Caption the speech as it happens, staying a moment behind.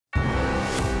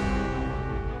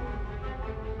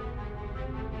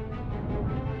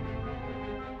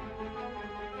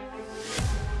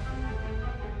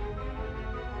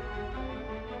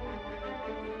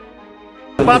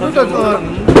बाटो त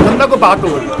जनताको बाटो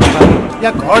हो।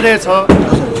 यहाँ घर रहेछ,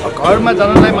 घरमा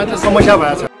जानलाई मात्र समस्या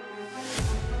भएको छ।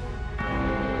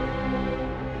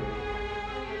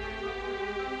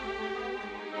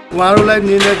 उहाँहरूलाई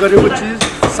निर्णय गरेको चिज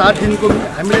 7 दिनको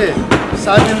हामीले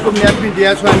 7 दिनको म्याद पनि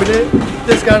दिएका छौँ हामीले।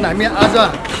 त्यसकारण हामी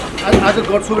आज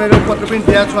गर्छौँ भनेर पत्र पनि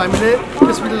दिएका छौँ हामीले।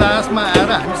 त्यसपछि लास्टमा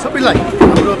आएर हामी सबैलाई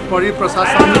हाम्रो प्रहरी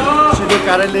प्रशासन सिधो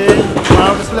कार्यालय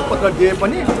उहाँहरूले सबैलाई पत्र दिए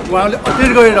पनि उहाँहरूले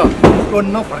अतिरिक्त गरेर त्यो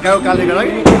नफर्काएको कारणले गर्दा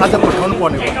आज पठाउनु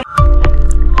पर्ने हो।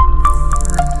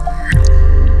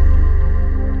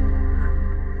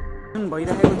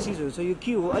 भइरहेको चिजहरू छ यो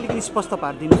के हो अलिकति स्पष्ट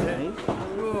पारिदिनुहोस् है।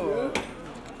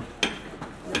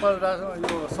 नेपाल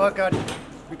यो सहकारी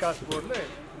विकास बोर्डले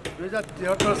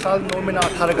 2073 साल 9 महिना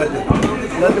 18 गते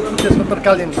ललितपुर त्यसको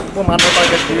तत्कालीन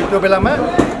उपमहानगरपालिका थियो। त्यो बेलामा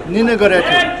निर्णय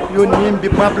गरेको थियो यो नियम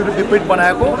विपरीत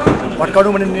बनाएको भट्काउनु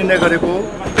भन्ने निर्णय गरेको।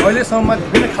 अहिलेसम्म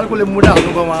विभिन्न खालकोले मुद्दा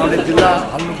हाल्नुभयो, उहाँहरूले जिल्ला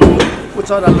हाल्नुभयो,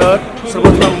 उच्च अदालत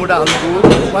सर्वोच्चमा मुद्दा हाल्नुभयो,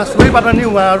 उहाँ सबैबाट नै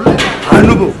उहाँहरूले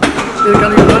हार्नुभयो। त्यही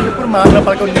कारण यो ललितपुर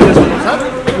महानगरपालिकाको निर्देशअनुसार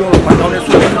यो भट्काउने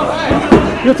सुरु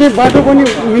यो चाहिँ बाटो पनि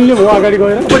मिल्ने भयो अगाडि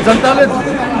गएर। अब जनताले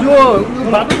यो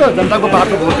बाटो त जनताको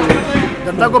बाटो हो।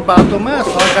 जनताको बाटोमा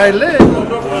सरकारले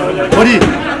बढी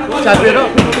चापेर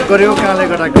गरेको कारणले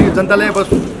गर्दाखेरि जनताले अब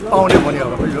पाउने भन्यो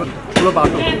अब यो ठुलो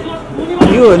बाटो हो।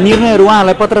 यो निर्णयहरू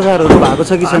उहाँहरूलाई पत्रकारहरू भएको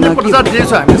छ कि छैन? पत्रकार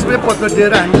दिएछ, हामीले सबै पत्र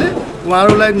दिएर हामीले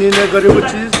उहाँहरूलाई निर्णय गरेको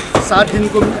चिज 7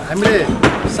 दिनको हामीले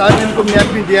 7 दिनको म्याद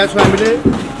पनि दिएका छौँ हामीले।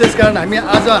 त्यसकारण हामी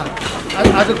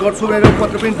आज गर्छौँ भनेर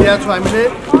पत्र पनि दिएका छौँ हामीले।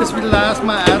 त्यसपछि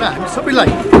लास्टमा आएर हामी सबैलाई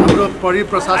हाम्रो प्रहरी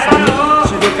प्रशासन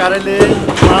सिधो कार्यालय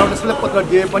उहाँहरूले सबैलाई पत्र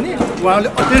दिए पनि उहाँहरूले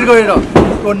अतिरिक्त गरेर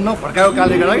त्यो नफर्काएको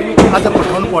कारणले गर्दा आज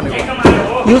पठाउनु पर्ने हो।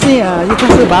 यो चाहिँ यो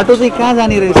कस्तो बाटो चाहिँ कहाँ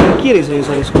जाने रहेछ के रहेछ यो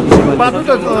सर? यसको बाटो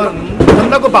त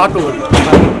जनताको बाटो हो।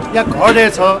 यहाँ घर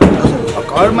रहेछ,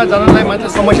 घरमा जानलाई मात्र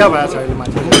समस्या भएको छ। अहिले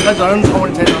मान्छेलाई जानु ठाउँ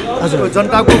छैन। त्यो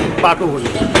जनताको बाटो हो।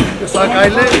 त्यो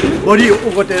सरकारले बढी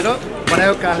ओगटेर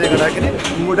बनाएको कारणले गर्दाखेरि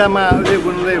मुद्दामा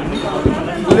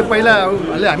उसले पहिला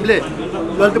हामीले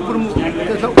ललितपुर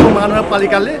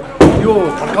उपमहानगरपालिकाले यो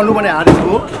भट्काउनु भने आदेश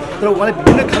भयो। तर उहाँले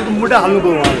विभिन्न खालको मुद्दा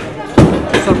हाल्नुभयो।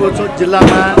 उहाँले सर्वोच्च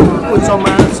जिल्लामा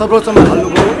उच्चमा सर्वोच्चमा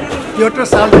हाल्नुभयो। 73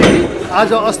 सालदेखि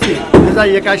आज अस्ति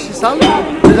 2081 साल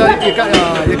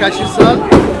 2081 साल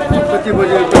कति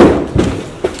बजे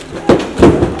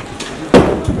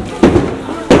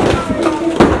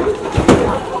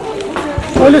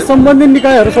अहिले सम्बन्धित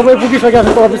निकायहरू सबै पुगिसकेका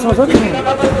छन् अफिसमा सर।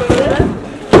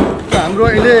 हाम्रो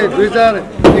अहिले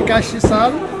 2081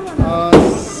 साल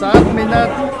 7 महिना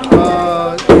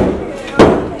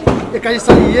 21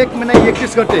 साल 1 महिना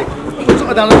 31 गते उच्च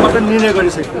अदालतबाट निर्णय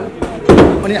गरिसक्यो।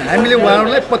 अनि हामीले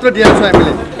उहाँहरूलाई पत्र दिएका छौँ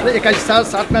हामीले। 81 साल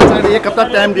 7 महिना 1 हप्ता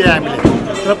टाइम दिए हामीले,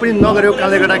 तर पनि नगरेको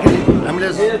कारणले गर्दाखेरि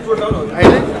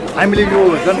हामीले यो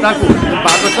जनताको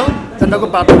बाटो छ, जनताको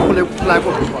बाटो खुलाएको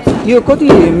हुनुपर्छ। यो कति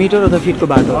मिटर अथवा फिटको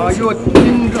बाटो? यो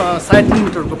 3.5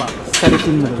 मिटरको बाटो।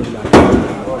 3.5 मिटरको बाटो।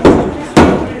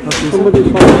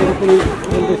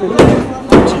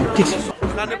 ठिक छ।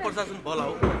 स्थानीय प्रशासन बोला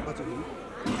हो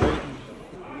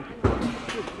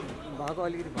भएको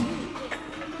अलिकति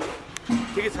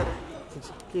ठिकै छ।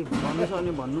 के भन्नु छ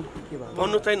अनि भन्नु के भयो?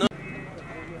 भन्नु छैन।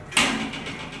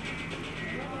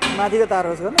 माथिको तार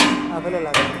होस् गर्न आफैले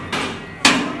लाग्यो।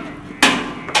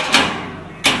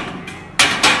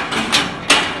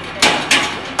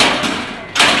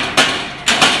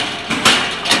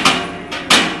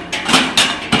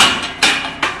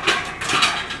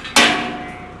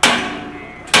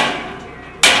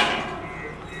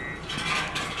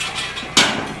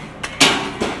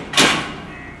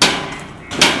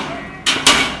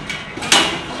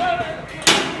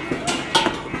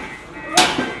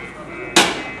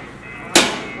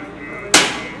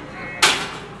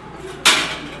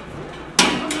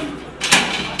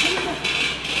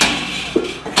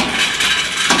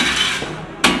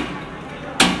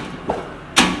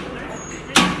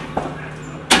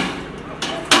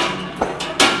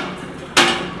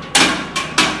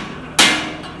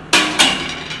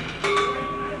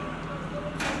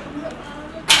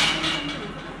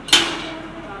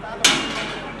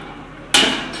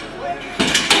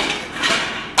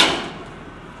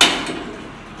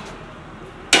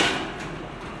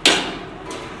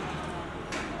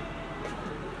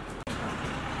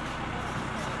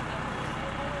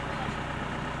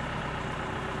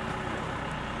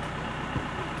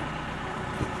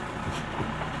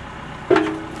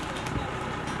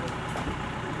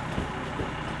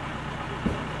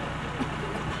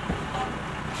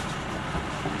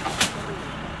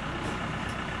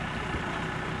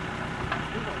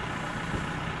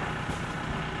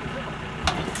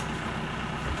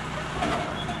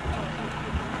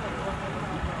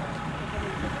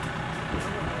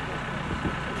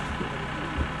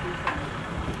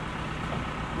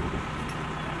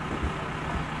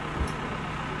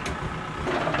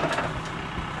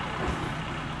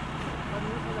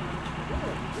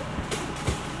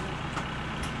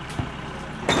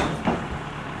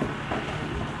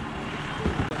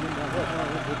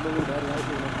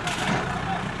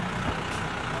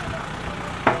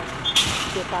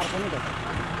 तार पनि त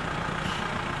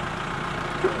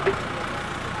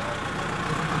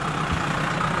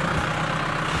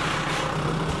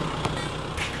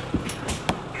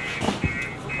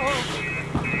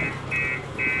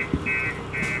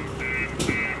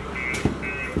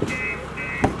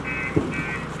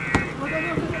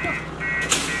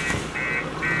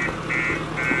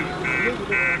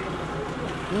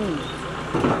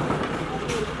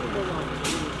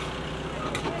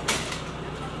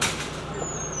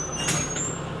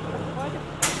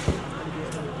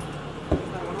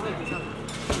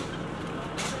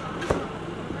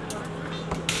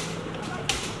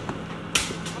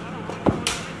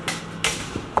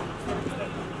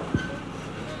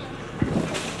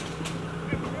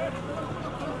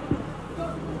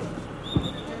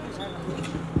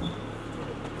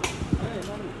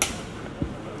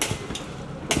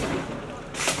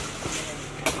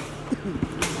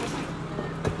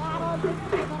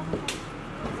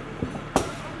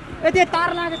त्यो तार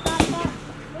लाग्यो तार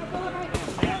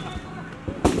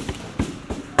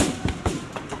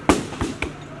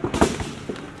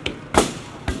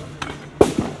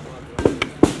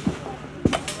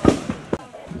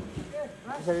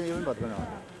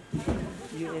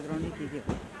यो एक राउन्ड के हो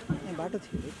यहाँ बाटो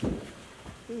थियो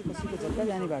त्यही कसैको जग्गा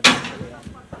जाने बाटो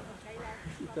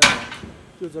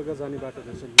त्यो जग्गा जाने बाटो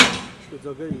रहेछ त्यो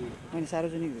जग्गै होइन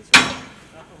सार्वजनिक रहेछ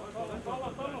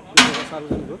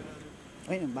सार्वजनिक हो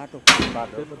होइन बाटो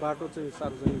बाटो चाहिँ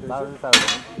सार्वजनिक रहेछ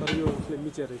तर यो उसले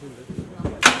मिचेर रहेछ नि त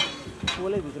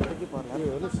पोलैभित्र के पर्ला यो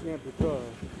हेर्नुहोस् यहाँभित्र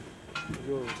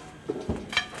यो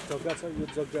जग्गा छ यो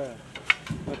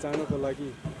जग्गामा जानको लागि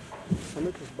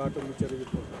समेत बाटो मिचेर यो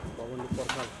भवनले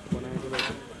पर्खाल बनाएको रहेछ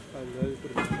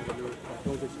ललितपुर यो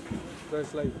भत्काउँदैछ र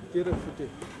यसलाई 13 फुटे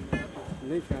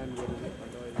नै फ्यान गरेर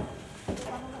अहिले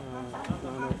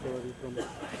महानगर प्रहरी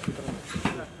प्रमुखसित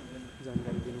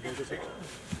जानकारी दिनुभएको छ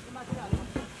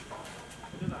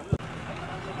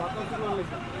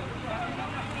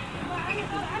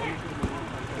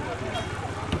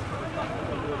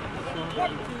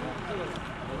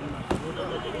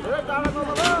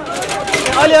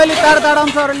अलि तार ताडाउँ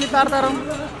सर अलि तार ताडाउँ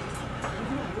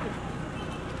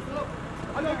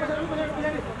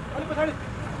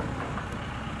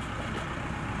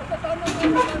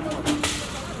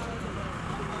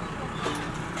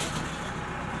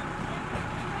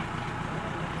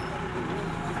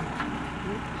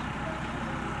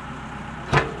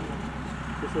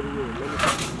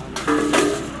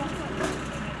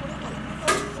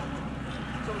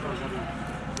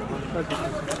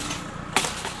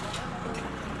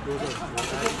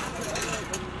यो